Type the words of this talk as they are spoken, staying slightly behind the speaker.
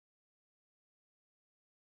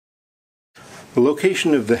The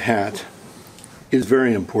location of the hat is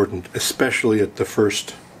very important, especially at the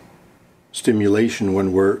first stimulation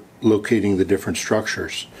when we're locating the different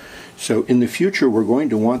structures. So in the future we're going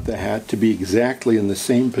to want the hat to be exactly in the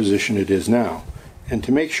same position it is now. And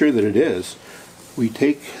to make sure that it is, we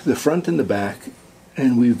take the front and the back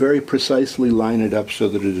and we very precisely line it up so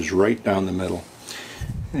that it is right down the middle.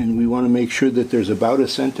 And we want to make sure that there's about 1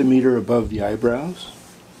 centimeter above the eyebrows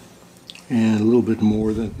and a little bit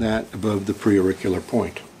more than that above the preauricular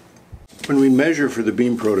point. When we measure for the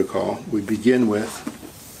beam protocol, we begin with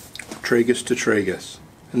tragus to tragus.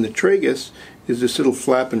 And the tragus is this little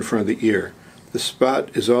flap in front of the ear. The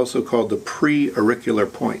spot is also called the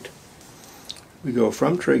preauricular point. We go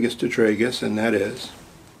from tragus to tragus, and that is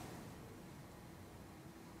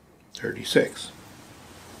 36.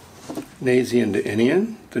 Nasian to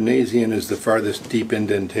inian. The nasian is the farthest deep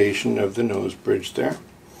indentation of the nose bridge there.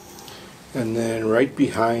 And then right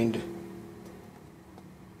behind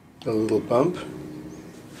the little bump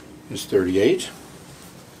is 38.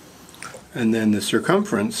 And then the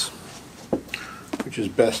circumference, which is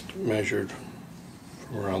best measured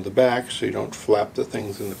from around the back so you don't flap the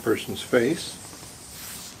things in the person's face,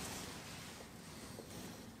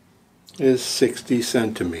 is 60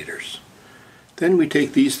 centimeters. Then we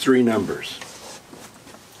take these three numbers.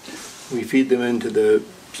 We feed them into the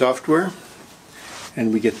software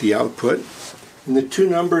and we get the output. And the two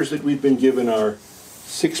numbers that we've been given are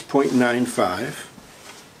 6.95.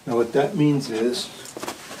 Now what that means is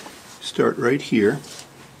start right here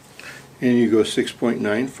and you go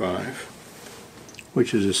 6.95,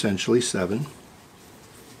 which is essentially 7.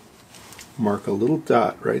 Mark a little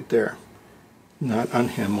dot right there. Not on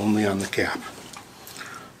him, only on the cap.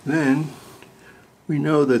 Then we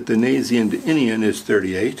know that the nasian to inian is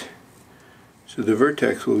 38, so the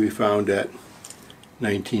vertex will be found at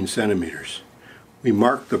 19 centimeters. We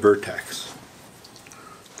mark the vertex.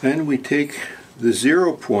 Then we take the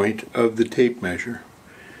 0 point of the tape measure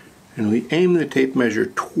and we aim the tape measure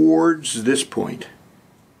towards this point.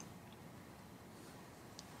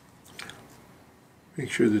 Make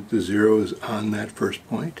sure that the 0 is on that first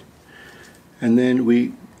point. And then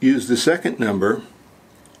we use the second number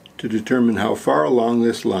to determine how far along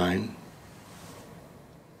this line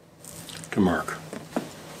to mark.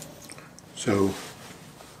 So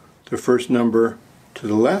the first number to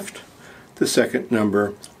the left, the second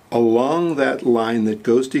number along that line that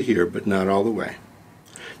goes to here, but not all the way.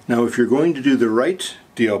 Now if you're going to do the right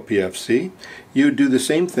DLPFC, you would do the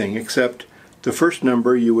same thing, except the first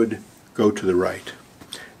number you would go to the right.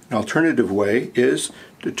 An alternative way is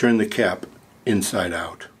to turn the cap inside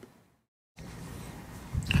out.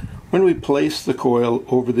 When we place the coil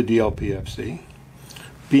over the DLPFC,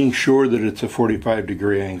 being sure that it's a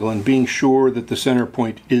 45-degree angle and being sure that the center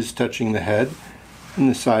point is touching the head and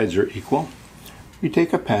the sides are equal, we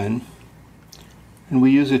take a pen and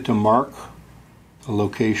we use it to mark the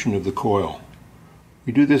location of the coil.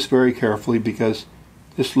 We do this very carefully because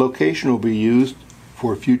this location will be used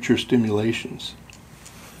for future stimulations,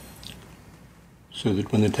 so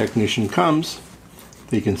that when the technician comes,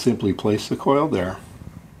 they can simply place the coil there,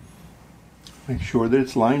 make sure that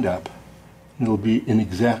it's lined up, and it'll be in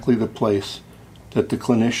exactly the place that the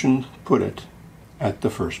clinician put it at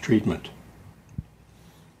the first treatment.